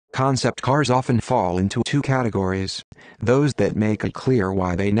concept cars often fall into two categories: those that make it clear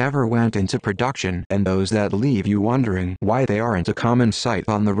why they never went into production, and those that leave you wondering why they aren't a common sight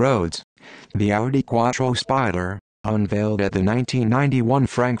on the roads. The Audi Quattro Spyder, unveiled at the 1991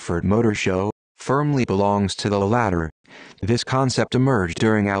 Frankfurt Motor Show, firmly belongs to the latter. This concept emerged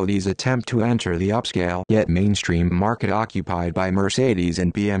during Audi's attempt to enter the upscale yet mainstream market occupied by Mercedes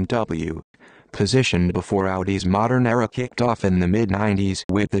and BMW. Positioned before Audi's modern era kicked off in the mid-90s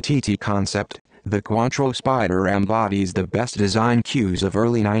with the TT concept, the Quattro Spyder embodies the best design cues of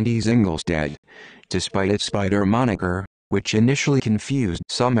early 90s Ingolstadt. Despite its Spyder moniker, which initially confused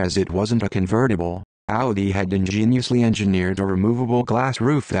some as it wasn't a convertible, Audi had ingeniously engineered a removable glass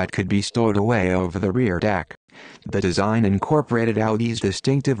roof that could be stowed away over the rear deck. The design incorporated Audi's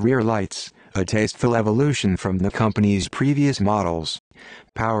distinctive rear lights, a tasteful evolution from the company's previous models.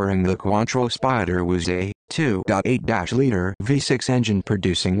 Powering the Quattro Spyder was a 2.8-liter V6 engine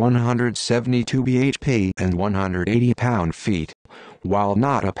producing 172 bhp and 180 pound-feet. While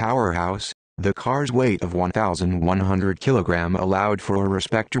not a powerhouse, the car's weight of 1,100 kg allowed for a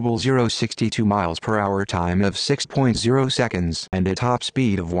respectable 0-62 miles per hour time of 6.0 seconds and a top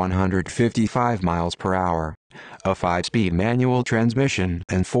speed of 155 miles per hour. A 5-speed manual transmission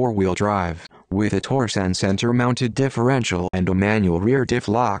and 4-wheel drive, with a torsion center-mounted differential and a manual rear diff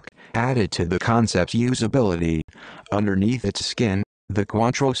lock, added to the concept's usability. Underneath its skin, the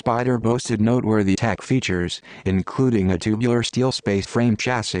Quattro Spyder boasted noteworthy tech features, including a tubular steel space frame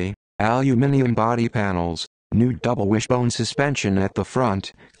chassis, aluminum body panels, new double wishbone suspension at the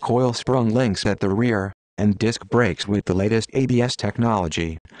front, coil-sprung links at the rear, and disc brakes with the latest ABS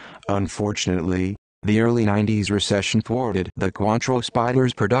technology. Unfortunately, the early 90s recession thwarted the Quattro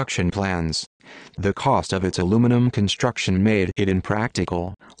Spyder's production plans. The cost of its aluminum construction made it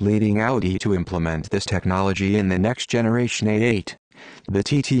impractical, leading Audi to implement this technology in the next generation A8. The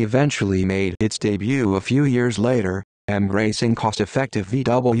TT eventually made its debut a few years later, embracing cost-effective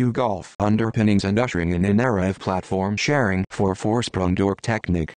VW Golf underpinnings and ushering in an era of platform sharing for Vorsprung durch Technik.